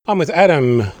I'm with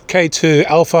Adam, K2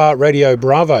 Alpha Radio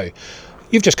Bravo.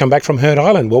 You've just come back from Heard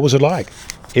Island. What was it like?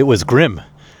 It was grim.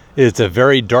 It's a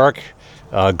very dark,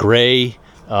 gray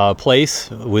place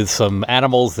with some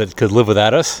animals that could live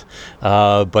without us,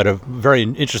 but a very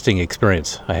interesting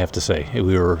experience, I have to say.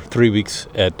 We were 3 weeks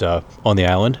on the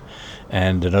island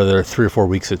and another 3 or 4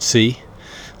 weeks at sea.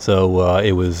 So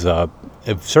it was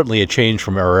certainly a change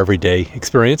from our everyday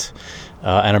experience.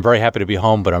 And I'm very happy to be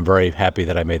home, but I'm very happy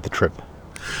that I made the trip.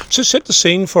 So set the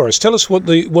scene for us. Tell us what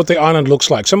the island looks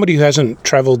like. Somebody who hasn't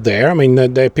travelled there, I mean,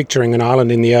 they're picturing an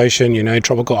island in the ocean,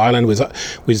 tropical island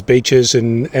with beaches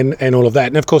and all of that.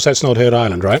 And of course, that's not Heard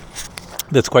Island, right?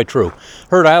 That's quite true.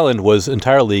 Heard Island was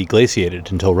entirely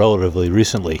glaciated until relatively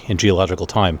recently in geological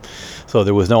time. So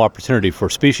there was no opportunity for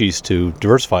species to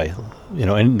diversify,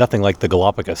 and nothing like the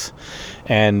Galapagos.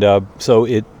 And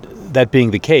that being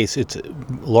the case, it's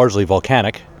largely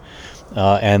volcanic.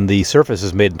 And the surface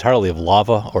is made entirely of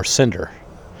lava or cinder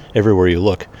everywhere you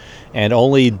look. And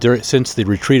only since the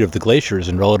retreat of the glaciers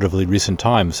in relatively recent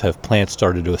times have plants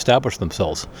started to establish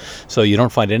themselves. So you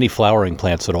don't find any flowering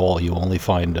plants at all. You only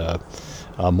find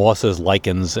mosses,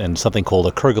 lichens, and something called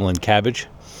a Kerguelen cabbage.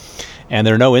 And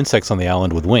there are no insects on the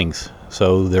island with wings.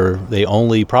 So they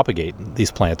only propagate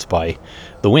these plants by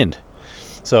the wind.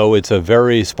 So it's a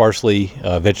very sparsely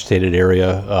vegetated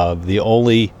area. The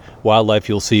only wildlife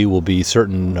you'll see will be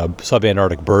certain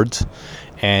subantarctic birds,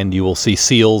 and you will see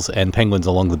seals and penguins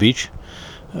along the beach.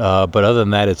 But other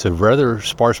than that, it's a rather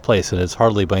sparse place, and it's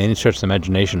hardly by any stretch of the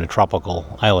imagination a tropical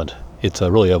island. It's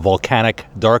really a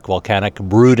dark volcanic,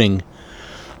 brooding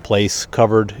place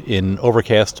covered in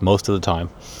overcast most of the time.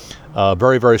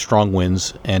 Very, very strong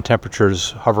winds and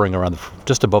temperatures hovering around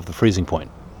just above the freezing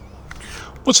point.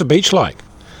 What's the beach like?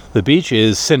 The beach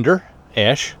is cinder,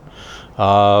 ash.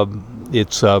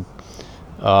 There's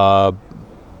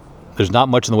not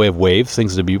much in the way of waves.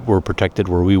 Things were protected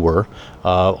where we were.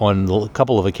 On a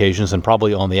couple of occasions, and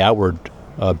probably on the outward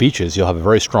beaches, you'll have a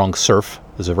very strong surf.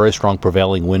 There's a very strong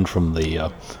prevailing wind from the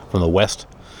west.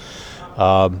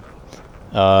 There's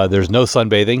no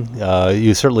sunbathing.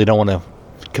 You certainly don't want to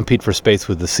compete for space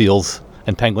with the seals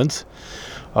and penguins.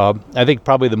 I think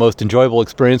probably the most enjoyable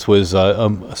experience was,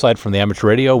 aside from the amateur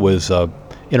radio, was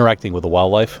interacting with the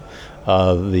wildlife.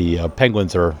 The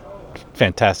penguins are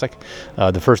fantastic.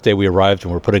 The first day we arrived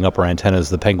and we're putting up our antennas,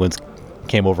 the penguins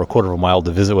came over a quarter of a mile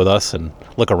to visit with us and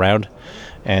look around.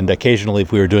 And occasionally,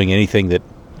 if we were doing anything that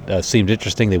seemed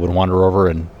interesting, they would wander over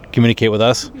and communicate with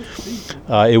us.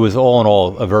 It was all in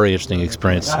all a very interesting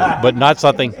experience, but not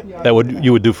something that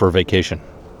you would do for a vacation.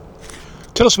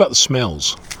 Tell us about the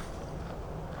smells.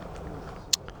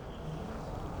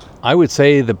 I would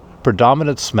say the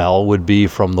predominant smell would be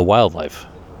from the wildlife.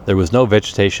 There was no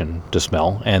vegetation to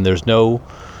smell, and there's no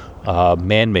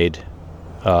man-made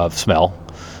smell.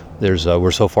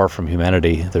 We're so far from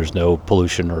humanity. There's no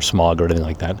pollution or smog or anything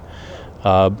like that.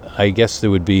 I guess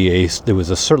there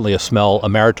was certainly a smell, a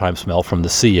maritime smell from the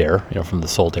sea air, from the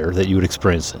salt air that you would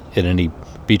experience in any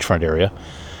beachfront area.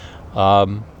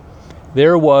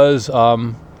 There was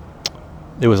a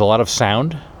lot of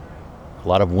sound, a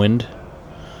lot of wind.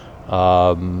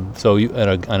 So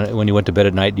when you went to bed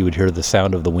at night, you would hear the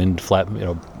sound of the wind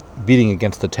beating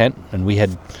against the tent. And we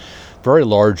had very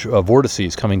large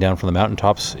vortices coming down from the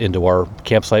mountaintops into our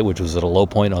campsite, which was at a low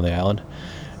point on the island.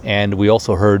 And we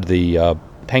also heard the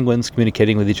penguins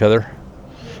communicating with each other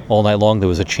all night long. There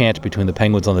was a chant between the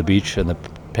penguins on the beach and the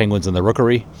penguins in the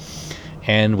rookery.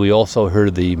 And we also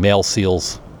heard the male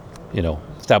seals,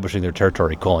 establishing their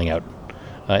territory, calling out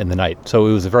in the night. So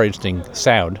it was a very interesting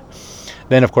sound.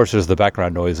 Then, of course, there's the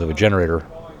background noise of a generator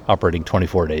operating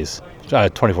 24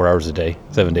 hours a day,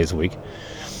 7 days a week.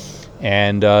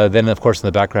 And then, of course, in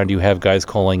the background, you have guys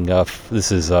calling,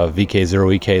 this is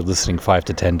VK0EK, listening 5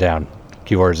 to 10 down,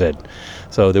 QRZ.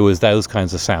 So there was those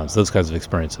kinds of sounds, those kinds of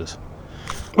experiences.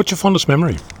 What's your fondest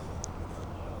memory?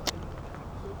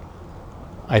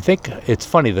 I think it's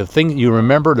funny, the thing you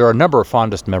remember, there are a number of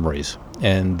fondest memories,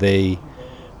 and they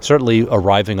certainly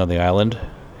arriving on the island.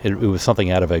 It was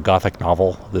something out of a Gothic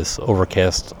novel, this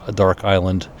overcast, dark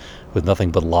island with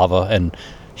nothing but lava and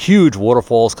huge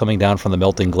waterfalls coming down from the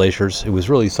melting glaciers. It was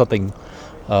really something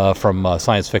from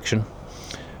science fiction.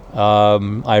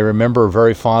 I remember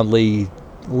very fondly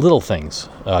little things,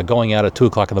 going out at 2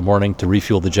 o'clock in the morning to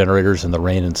refuel the generators in the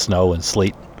rain and snow and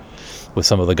sleet with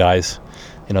some of the guys.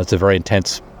 It's a very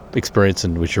intense experience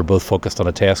in which you're both focused on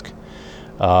a task.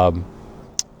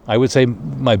 I would say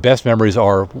my best memories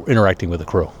are interacting with the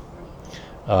crew.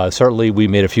 Certainly, we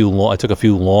made I took a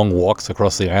few long walks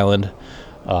across the island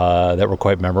that were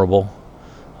quite memorable.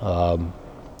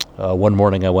 One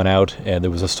morning I went out, and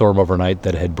there was a storm overnight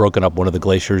that had broken up one of the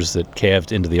glaciers that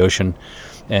calved into the ocean,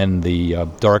 and the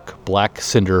dark black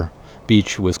cinder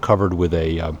beach was covered with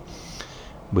a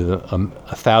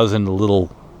 1,000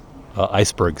 little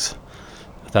icebergs,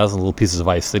 1,000 little pieces of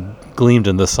ice that gleamed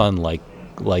in the sun like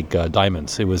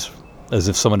diamonds. It was as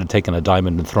if someone had taken a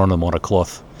diamond and thrown them on a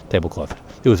tablecloth.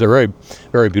 It was very,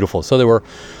 very beautiful. So there were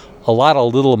a lot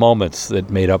of little moments that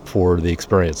made up for the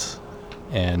experience.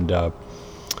 And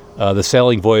the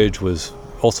sailing voyage was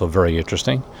also very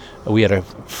interesting. We had a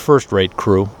first-rate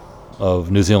crew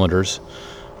of New Zealanders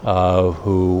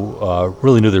who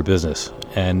really knew their business.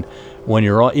 And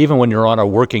even when you're on a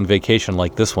working vacation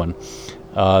like this one,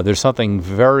 there's something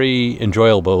very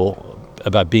enjoyable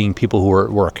about being people who are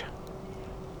at work.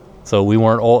 So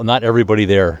not everybody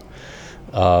there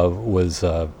was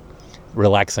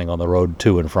relaxing on the road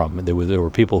to and from. There were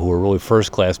people who were really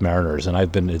first-class mariners, and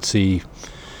I've been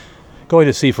going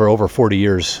to sea for over 40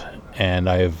 years, and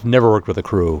I have never worked with a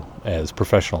crew as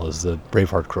professional as the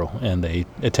Braveheart crew. And they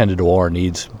attended to all our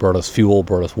needs, brought us fuel,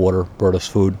 brought us water, brought us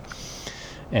food,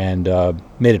 and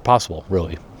made it possible,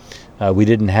 really. We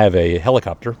didn't have a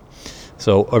helicopter,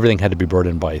 so everything had to be brought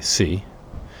in by sea,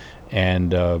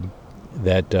 and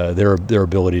their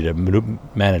ability to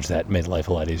manage that made life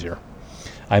a lot easier.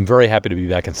 I'm very happy to be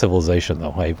back in civilization,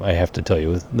 though. I have to tell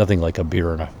you, nothing like a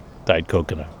beer and a Diet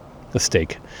Coke and a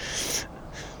steak.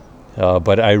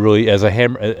 But I really,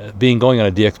 going on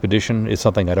a DXpedition is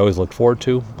something I'd always looked forward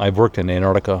to. I've worked in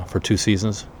Antarctica for 2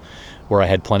 seasons, where I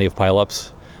had plenty of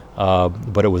pileups,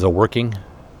 but it was a working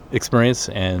experience,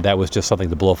 and that was just something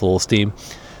to blow off a little steam.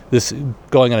 This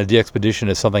going on a DXpedition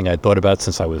is something I'd thought about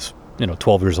since I was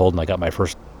 12 years old, and I got my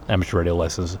first amateur radio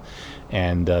lessons,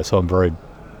 and so I'm very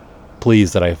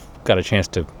pleased that I've got a chance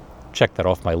to check that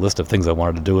off my list of things I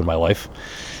wanted to do in my life.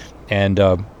 And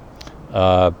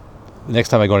next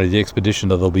time I go on a DXpedition,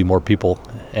 there'll be more people,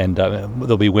 and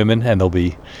there'll be women, and there'll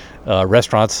be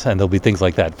restaurants, and there'll be things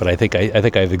like that. But I think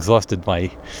I've exhausted my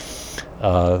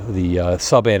the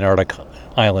sub-Antarctic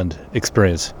island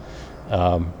experience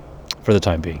for the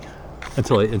time being,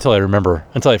 until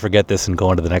I forget this and go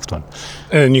on to the next one.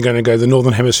 And you're going to go to the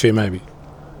Northern Hemisphere, maybe?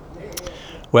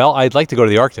 Well, I'd like to go to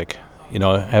the Arctic.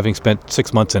 Having spent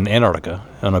 6 months in Antarctica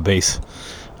on a base,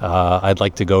 I'd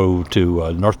like to go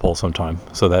to North Pole sometime.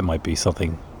 So that might be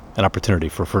an opportunity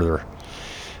for further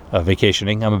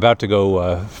vacationing. I'm about to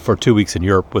go for 2 weeks in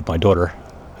Europe with my daughter,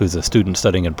 who's a student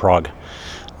studying in Prague.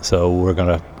 So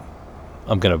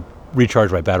I'm gonna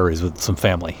recharge my batteries with some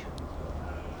family.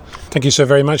 Thank you so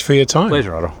very much for your time.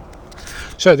 Pleasure, Otto.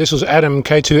 So this was Adam,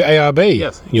 K2ARB.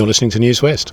 Yes. You're listening to News West.